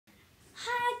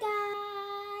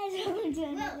to do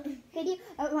another video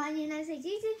of Anya and I say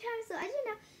Jesus Christ. So as you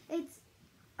know, it's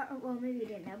well, maybe you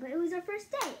didn't know, but it was our first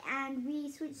day, and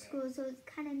we switched schools, so it's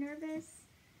kind of nervous.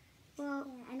 Well,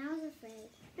 yeah, and I was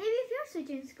afraid. Maybe if you're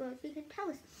switching schools, you can tell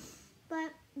us.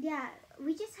 But yeah,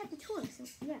 we just had the tour, so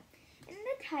yeah. In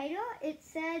the title, it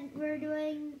said we're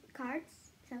doing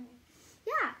cards. So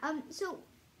yeah, so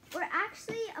we're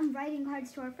actually writing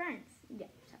cards to our friends. Yeah.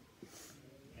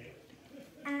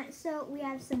 So we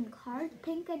have some cards,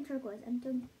 pink and turquoise. I'm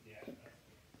doing pink.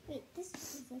 Wait, is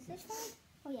this a card?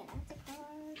 Oh yeah, that's a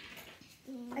card.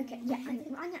 Okay, yeah,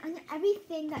 on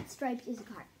everything that's striped is a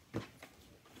card.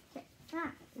 Okay.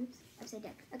 Oops, upside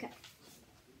down. Okay.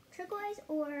 Turquoise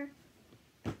or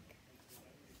pink?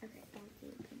 Okay, don't do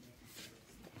pink.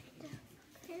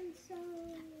 Pencil.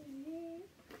 Okay,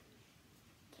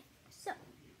 so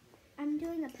I'm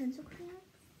doing a pencil crayon.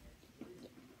 Yeah.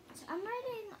 So I'm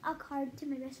writing a card to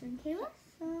my best friend Kayla.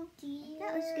 So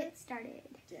yeah, let's get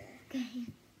started. Okay.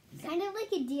 Kind of like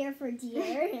a deer for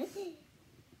deer.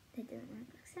 That doesn't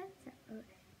make sense. So,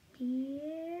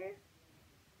 dear.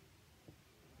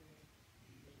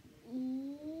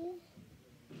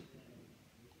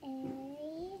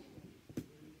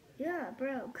 Yeah,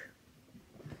 broke.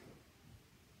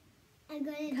 I'm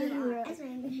gonna do it. That's what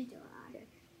I'm gonna do.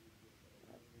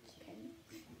 Okay.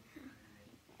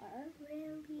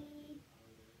 Really?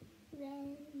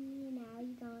 Now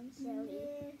you're going silly.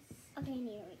 Yes. Okay, I need to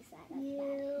erase that. That's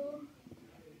You.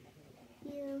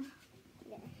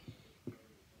 bad.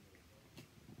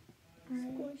 I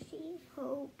Squishy.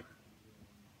 hope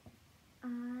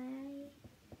I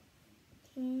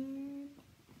can.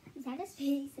 Is that as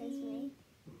big as me?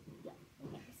 Yeah.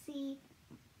 Okay. See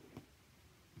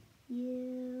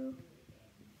you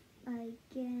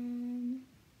again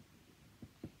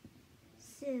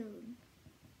soon.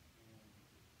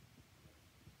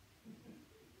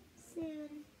 Soon.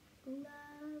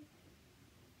 Love.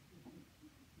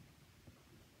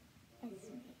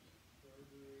 Esme.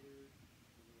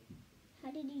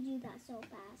 How did you do that so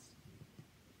fast?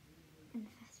 I'm the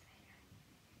fast writer.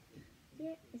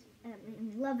 Dear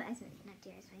Esme. Love Esme, not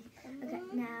dear Esme. Okay,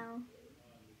 now.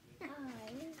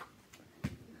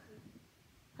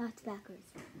 Oh, it's backwards.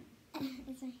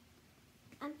 It's like,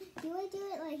 do I do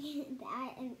it like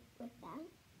that and with that?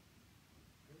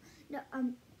 No,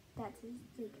 that's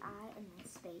like I and then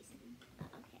space.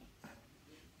 Okay.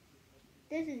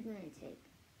 This is going to take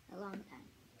a long time.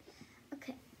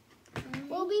 Okay.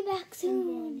 We'll be back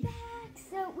soon.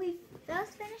 So we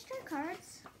just finished our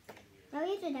cards. Now we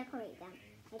have to decorate them,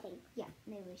 I think. Yeah,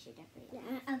 maybe we should decorate them.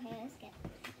 Yeah. Okay, let's get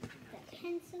the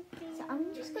pencil. So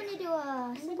I'm just going to do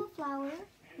a simple flower.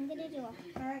 I'm going to do a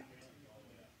heart.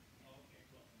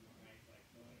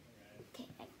 Okay,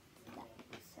 I did that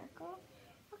circle.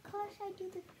 What color should I do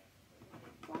the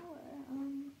flower?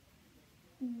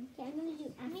 Okay, I'm going to do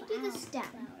Let me do the stem.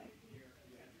 Flower.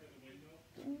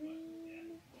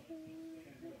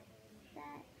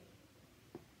 That.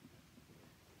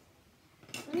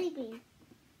 Let me green.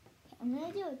 Okay, I'm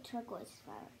going to do a turquoise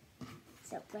flower.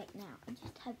 So right now, I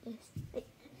just have this.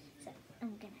 So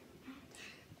I'm going to.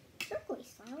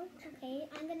 Turquoise flower? Okay,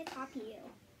 I'm going to copy you.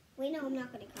 Wait, no, I'm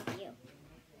not going to copy you.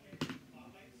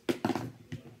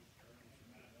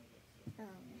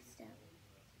 Oh, messed up.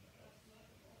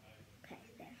 Okay,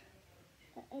 there.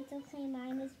 But it's okay,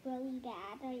 mine is really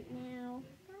bad right now.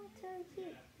 Oh, it's really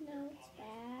cute. No, it's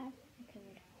bad. Okay,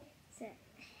 wait. So.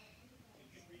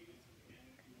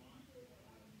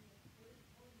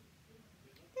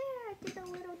 There, I did a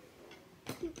little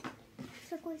cute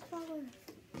turquoise flower.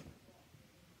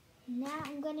 Now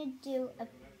I'm gonna do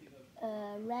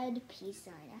a red peace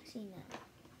sign. Actually, no.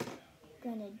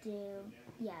 Gonna do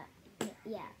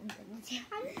I'm gonna do.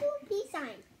 How do you do a peace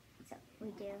sign? So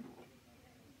we do.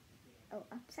 Oh,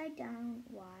 upside down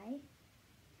Y.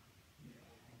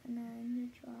 And then you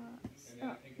draw.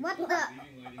 Oh, what the?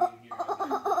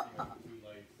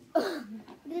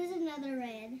 There's another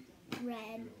red.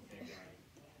 Red.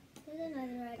 There's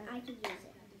another red. I could use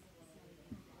it.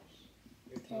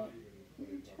 Okay. Let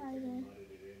me try to do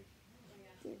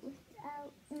it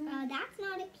without. That's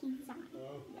not a peace sign.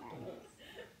 Yeah, it is.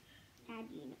 How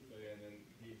do you know? So yeah, and then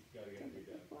he's got to get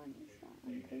redone.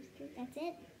 That's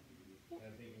it? And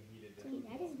I'm thinking he did Okay,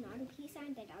 that is not a peace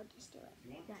sign, then I'll just do it.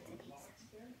 That's a peace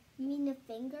sign. You mean the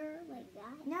finger like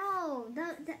that? No,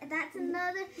 that's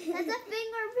another. That's a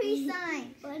finger peace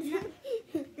sign. What is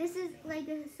it? This is like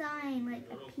a sign, like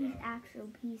a peace, actual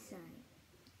peace sign.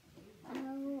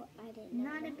 Oh, I didn't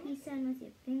know. Not a peace sign with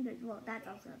your fingers. Well, that's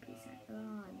also a peace sign.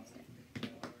 Oh, I missed it.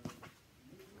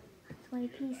 That's why a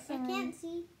peace sign. I can't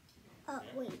see. Oh,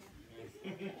 wait.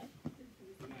 Okay.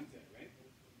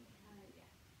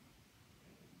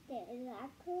 that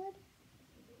good?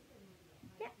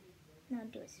 Now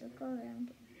do a circle around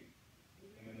it.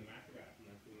 And then the macrobats, and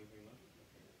that's the only thing left.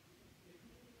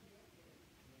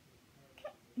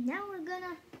 Now we're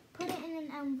gonna put it in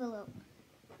an envelope.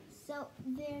 So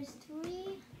there's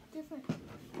 3 different,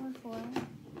 or 4.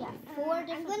 Yeah, 4 different.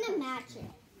 I'm gonna colors. match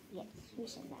it. Yes, we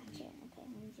should match it. Okay,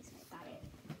 let me just got it.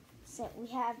 So we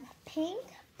have pink,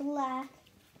 black,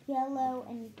 yellow,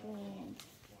 and green.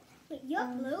 Wait, you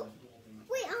have blue?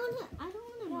 Wait, I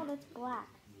don't No, wanna. that's black.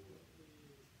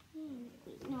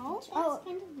 Wait, no, that's Oh.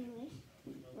 kind of bluish.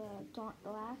 Dark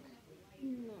black.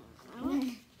 No,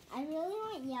 I really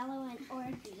want yellow and or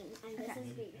green, and this Okay.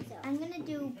 is green. So I'm gonna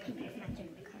do pink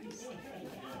matching the cards.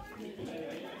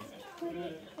 Put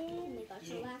it oh in. my gosh,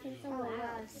 you're laughing so Oh loud.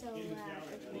 wow, so loud.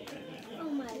 Oh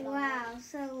my god. Wow,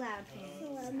 so loud. So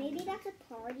loud. Maybe that's a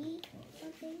party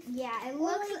or something. Yeah, it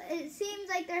looks. It seems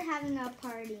like they're having a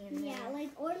party in there. Yeah,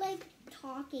 like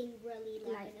talking really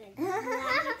loud. Like- and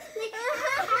laughing.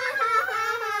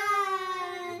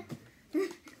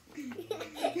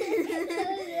 That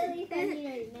was really funny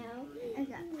right now.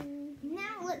 Okay.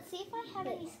 Now let's see if I have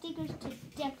any stickers to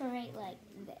decorate like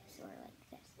this or like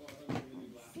this. Let's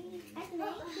see.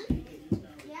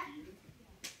 Yeah.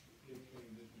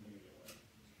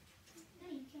 No,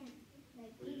 you can't.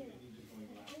 Like either.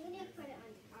 I'm gonna put it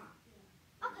on top.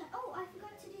 Okay. Oh, I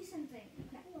forgot to do something.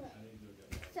 Okay.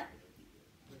 So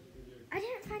I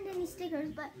didn't find any stickers,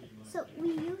 but so we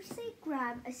usually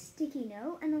grab a sticky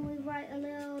note and then we write a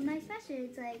little nice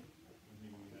message like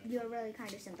 "You're really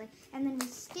kind" or something, and then we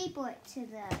staple it to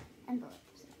the envelope.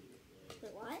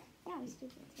 Wait, what? Yeah, we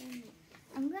staple it to the envelope.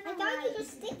 I'm gonna I thought write, you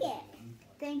just stick it.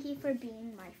 "Thank you for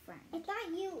being my friend." I thought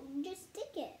you just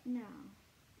stick it. No.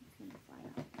 It's gonna fly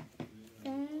out.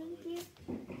 Thank you.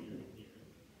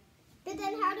 But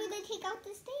then how do they take out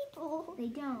the staple? They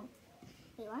don't.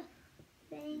 Wait, what?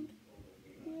 Thank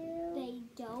you They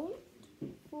don't?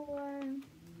 for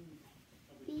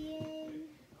being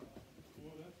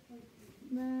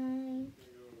my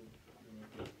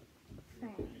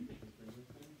friend.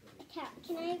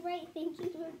 Can I write thank you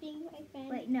for being my friend?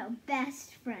 Wait, no,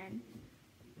 best friend.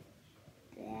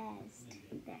 Best.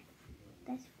 There.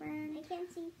 Best friend. I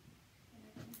can't see.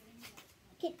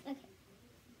 Okay.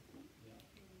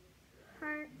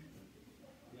 Heart.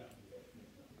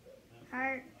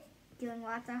 Heart. Doing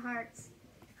lots of hearts.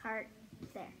 Heart.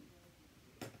 There.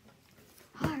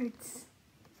 Hearts.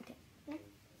 Okay. Yeah.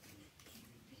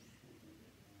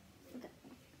 Okay.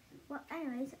 Well,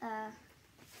 anyways,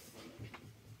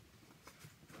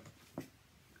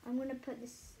 I'm gonna put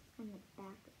this on the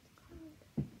back of the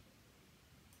card.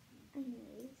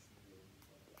 Anyways,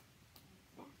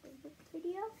 back of the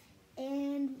video,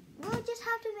 and we'll just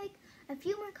have to make a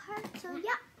few more cards. So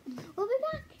yeah, we'll be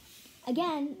back.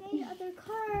 Again, made other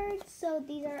cards. So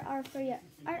these are our for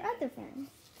our other friends.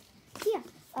 So yeah.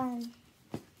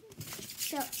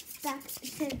 So back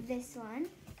to this one.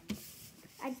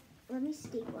 Let me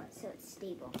staple it so it's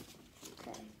stable.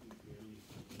 Okay.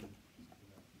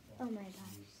 Oh my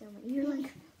gosh, so many. You're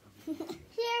like,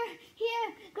 here,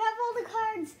 grab all the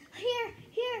cards. Here.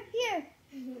 Okay.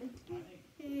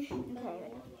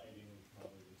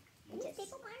 Can you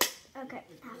staple mine? Okay.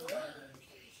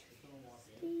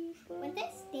 Would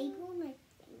that staple my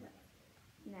finger?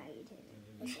 No, you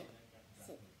didn't.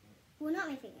 Well, not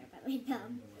my finger, but my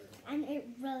thumb. And it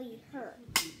really hurt.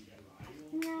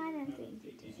 No, I don't think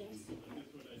you did.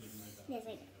 Yes, I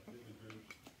did.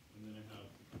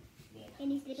 Can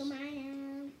you staple mine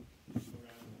now?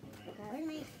 Okay. Where's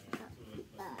my...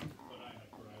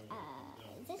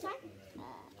 is this one?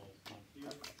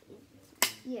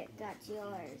 Yeah, that's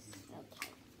yours.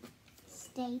 Okay.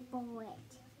 Staple it.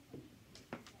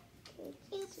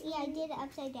 Oops, yeah, I did it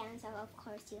upside down, so of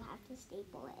course you have to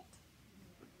staple it.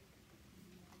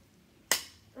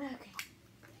 Okay.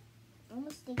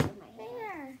 Almost stapled my hair.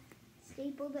 There.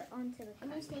 Stapled it onto the I'm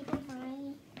card. gonna staple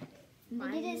mine. I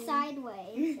Mine. did it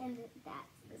sideways, and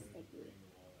that's the sticky.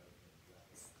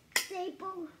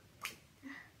 Staple.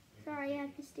 Sorry, I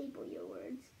have to staple your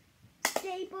words.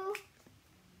 Staple.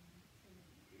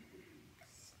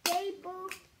 Staple.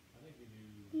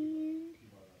 And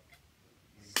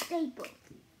staple.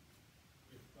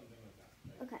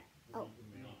 Okay. Oh.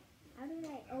 How did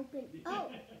I open?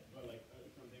 Oh,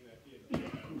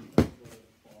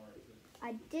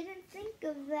 I didn't think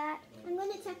of that. I'm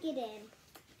gonna tuck it in.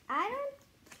 I don't.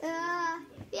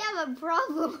 We have a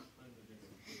problem.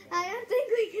 I don't think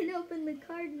we can open the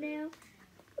card now.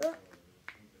 Oh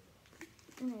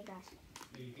my gosh.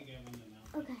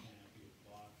 Okay.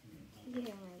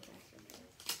 Yeah, oh my gosh.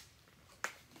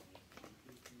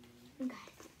 Okay.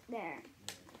 There.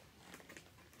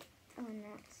 Oh, and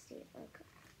that's it. Okay.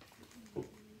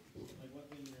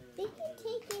 They can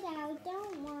take it out,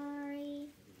 don't worry.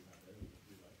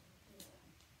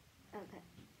 Okay.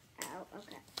 Ow,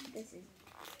 okay. This is...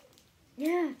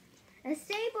 Yeah. A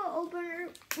staple opener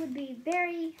would be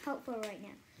very helpful right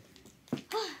now.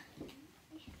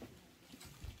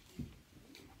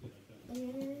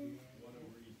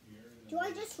 Do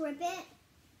I just rip it?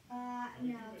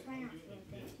 No, try not to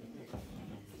rip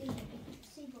it.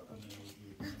 Staple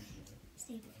opener.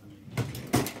 Staple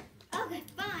opener. Okay,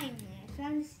 fine. I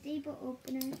found a staple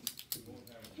opener.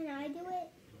 Can I do it?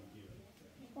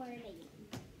 Or maybe.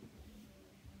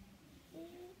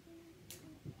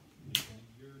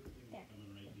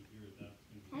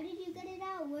 How did you get it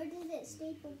out? Where did it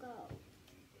staple go?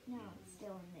 No, it's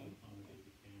still in there.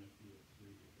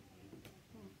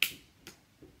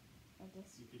 I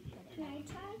guess. Can I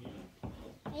try?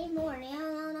 Hey, more.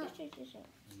 No. Sure.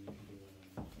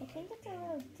 I think it's a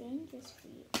little dangerous for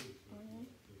you.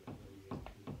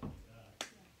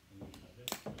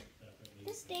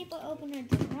 This staple opener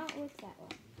does not work that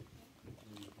well.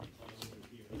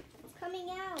 It's coming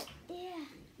out. Yeah,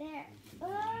 there.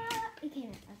 It came in.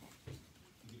 Okay.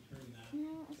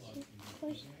 Now let's just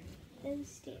push those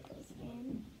staples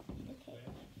in. Okay.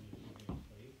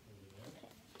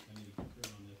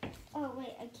 Oh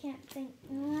wait, I can't think.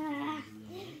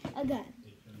 Okay.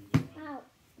 Ow.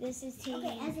 This is taking.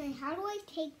 Okay, Esme, how do I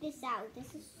take this out?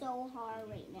 This is so hard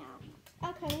right now.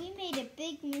 Okay, we made a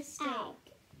big mistake. Ow.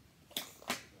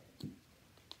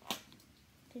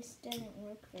 This doesn't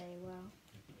work very well.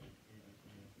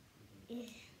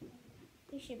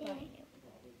 We should buy a new.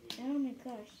 Oh my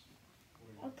gosh.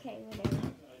 Okay,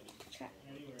 whatever. Try.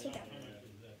 Take out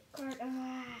card.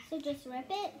 So just rip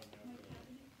it?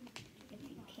 If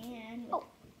you can. Oh.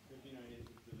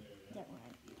 Don't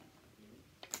worry.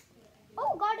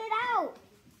 Oh, got it out.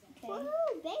 Okay.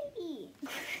 Woohoo, baby.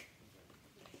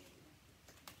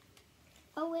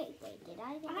 Oh, wait, did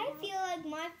I get it I out? feel like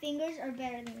my fingers are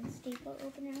better than the staple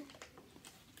opener.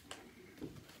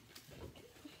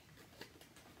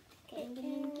 Okay, I'm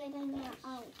getting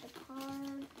out the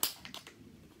card.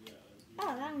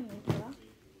 Oh, that one went well.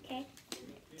 Okay.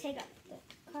 Take out the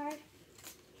card.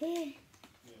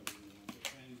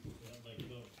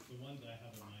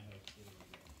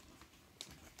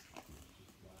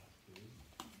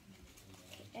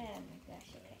 Oh my gosh,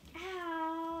 okay.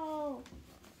 Ow!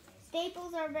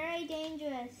 Staples are very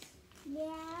dangerous.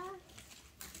 Yeah.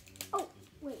 Oh,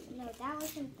 wait, no, that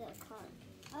wasn't the card.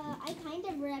 I kind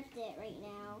of ripped it right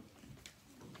now.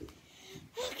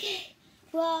 Okay.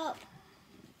 Well,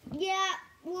 yeah,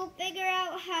 we'll figure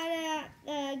out how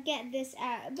to get this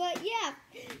out. But yeah,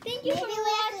 thank you for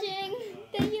watching.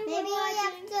 Thank you for Maybe we watching.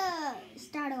 have to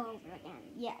start over again.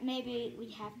 Yeah, maybe we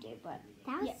have to, but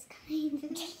That was kind of...